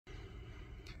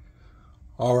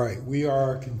All right, we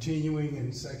are continuing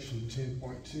in section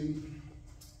 10.2.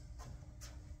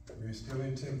 We're still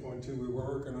in 10.2. We were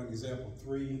working on example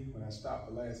 3 when I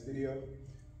stopped the last video.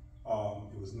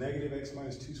 It was negative x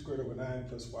minus 2 squared over 9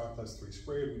 plus y plus 3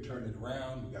 squared. We turned it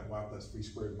around. We got y plus 3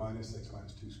 squared minus x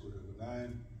minus 2 squared over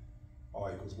 9. All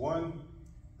equals 1.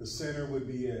 The center would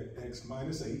be at x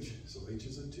minus h, so h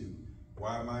is a 2.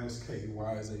 Y minus k,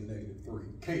 y is a negative 3.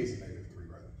 K is a negative 3,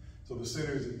 rather. So the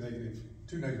center is at negative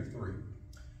 3.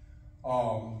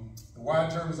 The y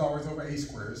term is always over a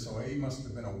squared, so a must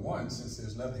have been a 1. Since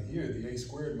there's nothing here, the a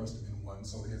squared must have been 1,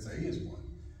 so hence a is 1.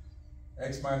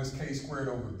 X minus k squared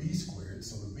over b squared,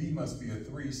 so the b must be a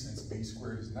 3 since b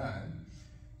squared is 9.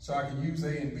 So I can use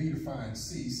a and b to find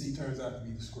c. C turns out to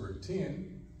be the square root of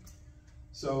 10.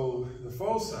 So the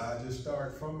foci just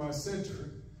start from my center,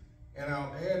 and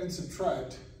I'll add and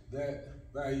subtract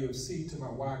that value of c to my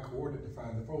y coordinate to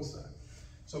find the foci.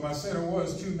 So my center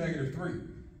was 2, negative 3.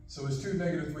 So it's 2,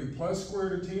 negative 3 plus square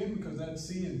root of 10, because that's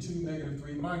c, and 2, negative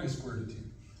 3 minus square root of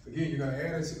 10. Again, you're going to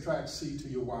add and subtract c to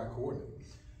your y coordinate.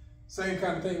 Same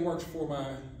kind of thing works for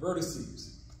my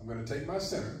vertices. I'm going to take my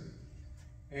center,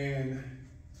 and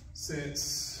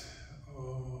since a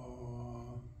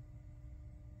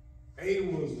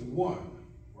was 1,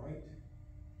 right?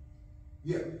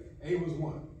 Yeah, a was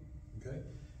 1, okay?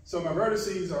 So my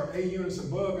vertices are a units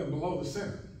above and below the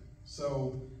center.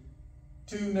 So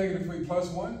 2, negative 3 plus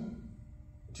 1,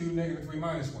 2, negative 3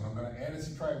 minus 1. I'm going to add and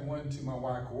subtract 1 to my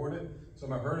y coordinate. So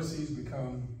my vertices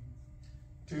become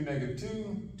 2, negative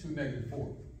 2, 2, negative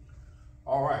 4.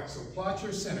 All right, so plot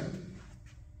your center.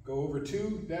 Go over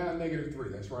 2, down negative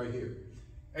 3. That's right here.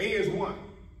 A is 1,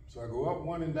 so I go up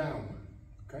 1 and down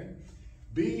 1, okay?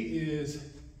 B is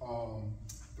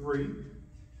 3.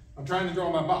 I'm trying to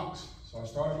draw my box. So I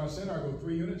start at my center, I go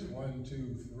 3 units, 1,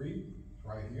 2, 3,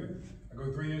 right here. I go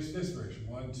 3 units this direction,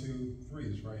 1, 2, 3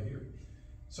 is right here.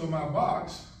 So my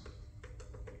box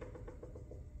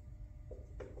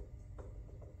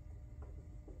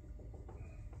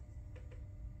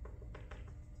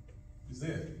is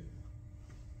there.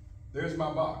 There's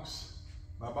my box.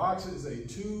 My box is a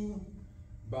 2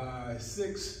 by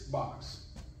 6 box.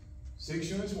 6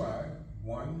 units wide,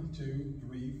 1, 2,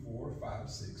 3, 4, 5,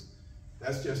 6.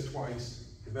 That's just twice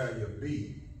the value of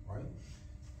B, right?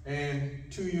 And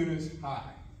 2 units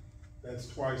high. That's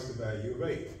twice the value of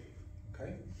 8,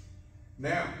 okay?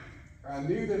 Now, I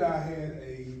knew that I had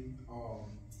a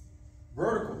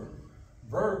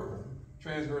vertical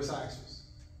transverse axis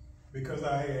because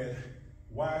I had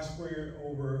y squared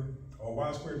over, or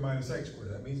y squared minus x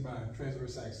squared. That means my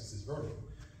transverse axis is vertical.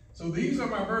 So these are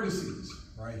my vertices,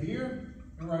 right here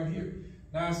and right here.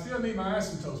 Now I still need my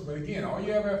asymptotes, but again, all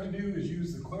you ever have to do is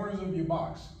use the corners of your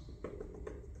box.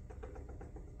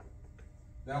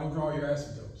 That'll draw your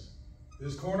asymptotes.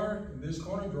 This corner and this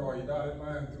corner, draw your dotted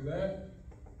line through that.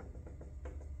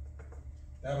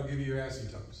 That'll give you your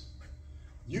asymptotes.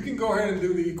 You can go ahead and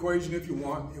do the equation if you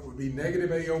want. It would be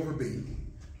negative a over b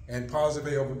and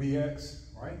positive a over bx,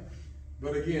 right?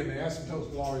 But again, the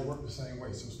asymptotes will always work the same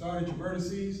way. So start at your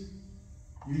vertices,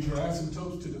 use your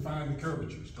asymptotes to define the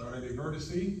curvature. Start at a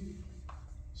vertice.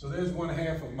 So there's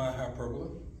 1/2 of my hyperbola.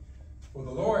 For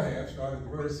the lower half, start at the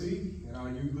vertice, and I'll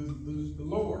use the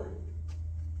lower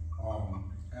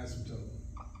asymptote.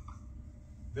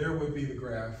 There would be the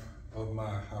graph of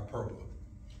my hyperbola.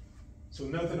 So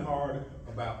nothing hard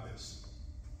about this,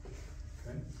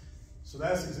 okay? So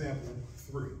that's example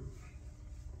 3,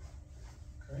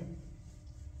 okay?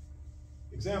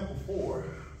 Example 4,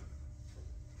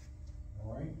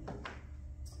 all right?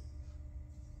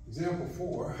 Example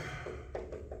 4,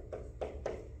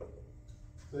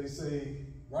 they say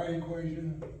write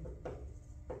equation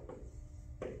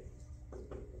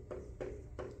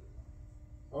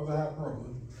of the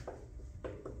hyperbola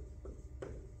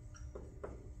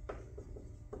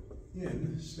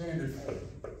in standard form.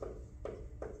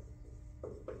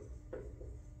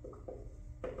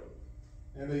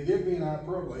 And they give me an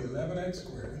hyperbola, 11x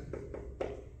squared.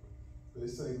 They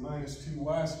say minus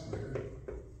 2y squared,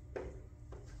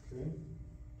 okay,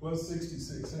 plus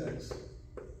 66x,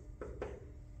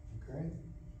 okay,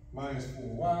 minus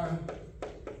 4y,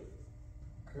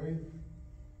 okay,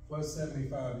 plus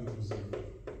 75 equals 0.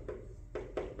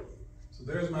 So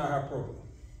there's my hyperbola,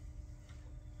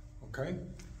 okay?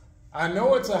 I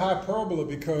know it's a hyperbola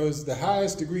because the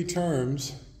highest degree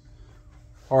terms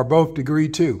are both degree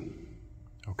 2,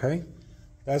 okay?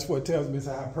 That's what tells me it's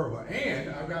a hyperbola.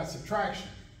 And I've got subtraction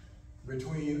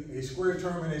between a square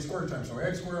term and a square term. So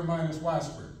x squared minus y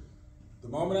squared. The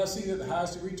moment I see that the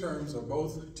highest degree terms are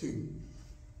both 2,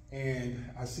 and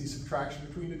I see subtraction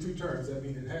between the two terms, that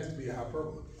means it has to be a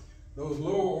hyperbola. those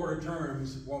lower order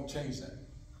terms won't change that.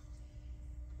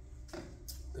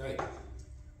 Okay.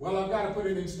 Well, I've got to put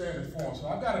it in standard form, so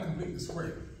I've got to complete the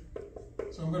square.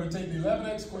 So I'm going to take the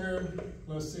 11x squared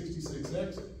plus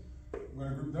 66x. I'm going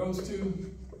to group those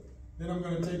two. Then I'm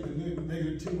going to take the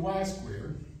negative 2y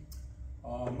squared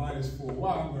minus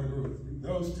 4y. I'm going to group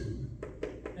those two.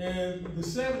 And the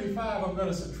 75, I'm going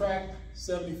to subtract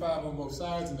 75 on both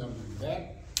sides, and I'm going to do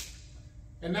that.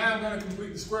 And now I'm going to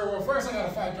complete the square. Well, first I got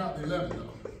to factor out the 11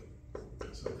 though.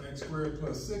 So x squared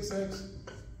plus 6x.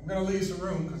 I'm going to leave some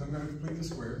room because I'm going to complete the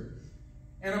square.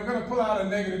 And I'm going to pull out a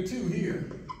negative 2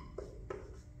 here.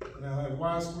 And I'll have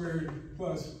y squared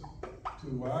plus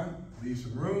 2y. Leave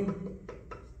some room.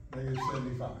 Negative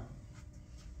 75.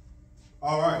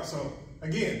 All right, so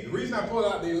again, the reason I pulled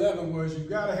out the 11 was you've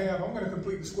got to have, I'm going to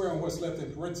complete the square on what's left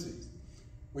in parentheses.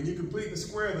 When you complete the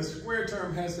square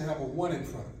term has to have a 1 in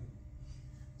front of it.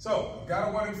 So I've got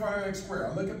a 1 in front of x squared.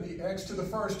 I look at the x to the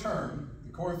first term.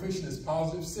 The coefficient is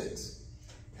positive 6.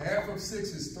 Half of 6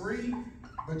 is 3,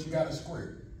 but you got to square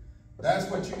it. That's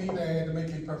what you need to add to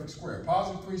make a perfect square.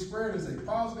 Positive 3 squared is a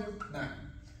positive 9.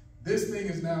 This thing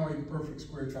is now a perfect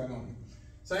square trinomial.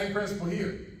 Same principle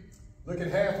here. Look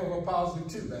at half of a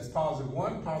positive 2. That's positive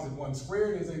 1. Positive 1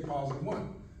 squared is a positive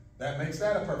 1. That makes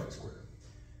that a perfect square.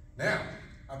 Now,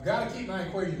 I've got to keep my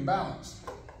equation balanced.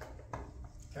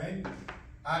 Okay?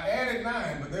 I added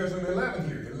 9, but there's an 11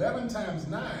 here. 11 times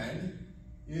 9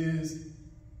 is,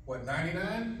 what,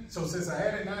 99? So since I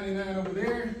added 99 over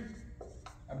there,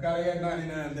 I've got to add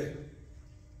 99 there.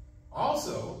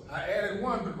 Also, I added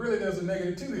 1, but really there's a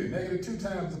negative 2 here. Negative 2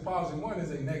 times the positive 1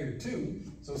 is a negative 2.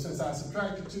 So since I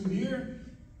subtracted 2 here,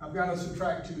 I've got to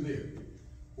subtract 2 there.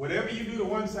 Whatever you do to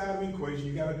one side of the equation,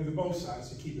 you got to do to both sides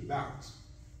to keep it balanced.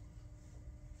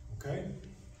 Okay?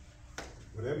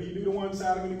 Whatever you do to one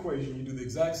side of an equation, you do the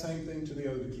exact same thing to the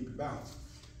other to keep it balanced.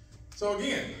 So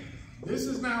again, this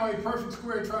is now a perfect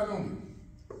square trinomial.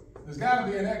 There's got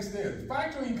to be an x there. The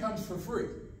factoring comes for free.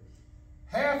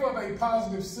 Half of a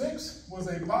positive 6 was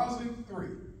a positive 3.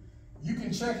 You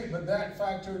can check it, but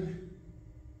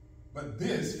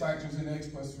this factors in x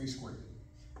plus 3 squared.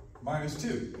 Minus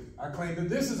 2. I claim that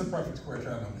this is a perfect square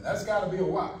trinomial. That's got to be a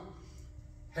y.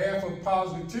 Half of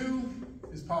positive 2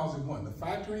 is positive 1. The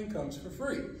factoring comes for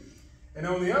free. And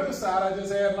on the other side, I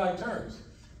just add like terms.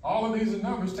 All of these are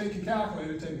numbers. Take your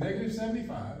calculator. Take negative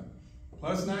 75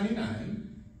 plus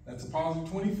 99. That's a positive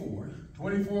 24.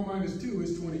 24 minus 2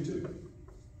 is 22.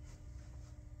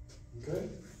 Okay?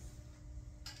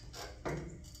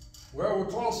 Well, we're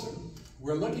closer.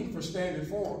 We're looking for standard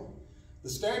form. The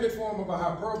standard form of a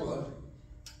hyperbola,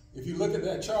 if you look at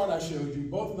that chart I showed you,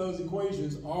 both of those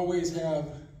equations always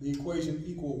have the equation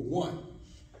equal 1.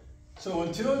 So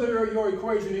until your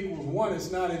equation equals 1,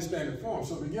 it's not in standard form.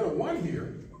 So to get a 1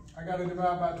 here, I got to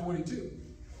divide by 22.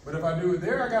 But if I do it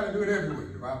there, I got to do it everywhere.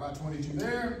 Divide by 22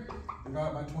 there,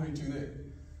 divide by 22 there.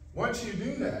 Once you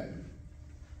do that,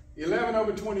 11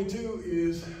 over 22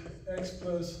 is x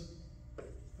plus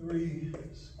 3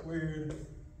 squared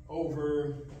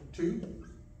over 2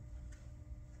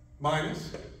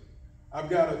 minus, I've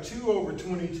got a 2 over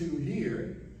 22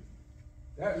 here.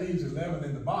 That leaves 11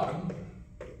 in the bottom.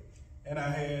 And I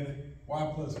had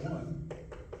y plus 1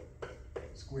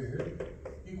 squared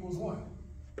equals 1.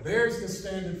 There's the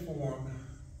standard form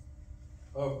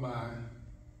of my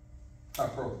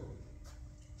hyperbola.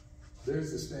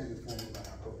 There's the standard form of my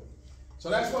hyperbola. So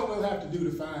that's what we'll have to do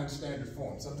to find standard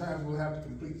form. Sometimes we'll have to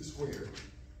complete the square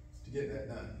to get that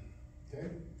done. Okay?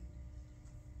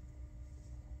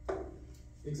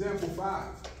 Example 5.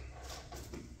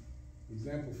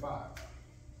 Example 5.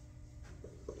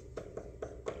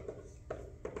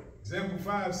 Example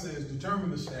 5 says determine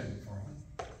the standard form.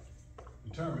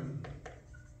 Determine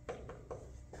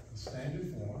the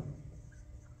standard form.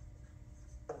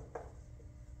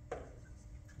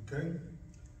 Okay?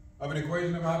 Of an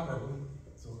equation of hyperbola.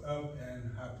 So of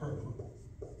an hyperbola.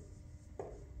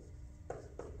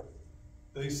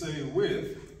 They say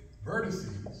with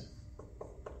vertices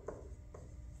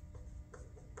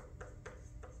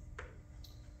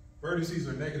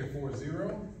are negative 4,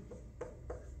 0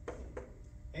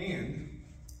 and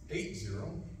 8,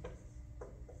 0.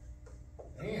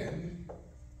 And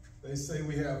they say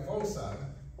we have foci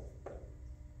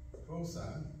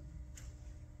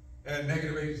at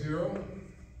negative 8, 0.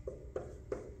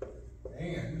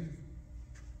 And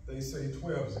they say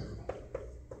 12, 0.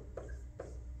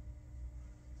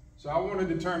 So I want to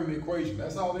determine the equation.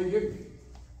 That's all they give me.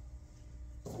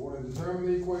 I want to determine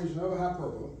the equation of a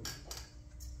hyperbola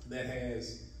that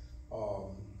has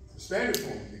the standard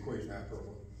form of the equation of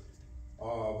hyperbola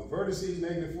with vertices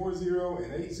negative 4, 0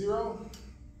 and 8, 0.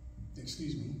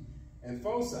 Excuse me. And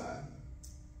foci,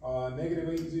 negative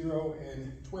 8, 0,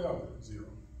 and 12, 0.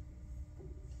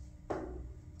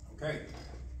 Okay.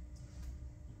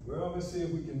 Well, let's see if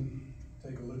we can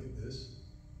take a look at this.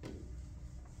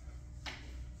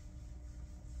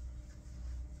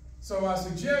 So I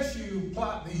suggest you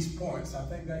plot these points. I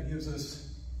think that gives us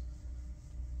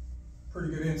pretty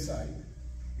good insight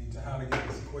into how to get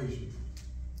this equation.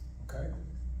 Okay?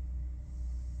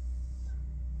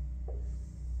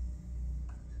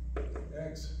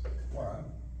 X, Y.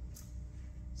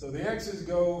 So the x's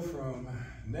go from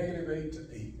negative 8 to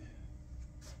 8.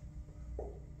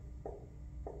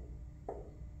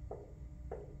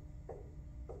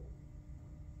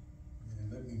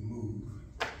 And let me move.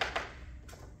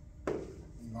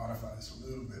 Modify this a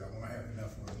little bit. I want to have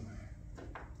enough room.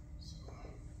 So,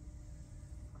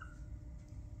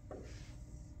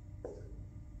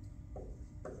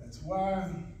 that's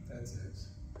Y, that's X.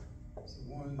 So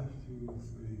 1, 2,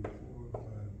 3, 4, 5,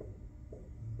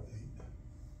 8.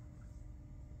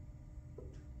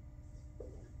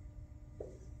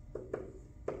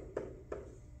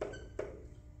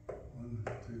 1,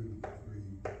 2, 3,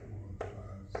 4, 5,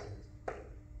 6,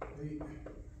 8.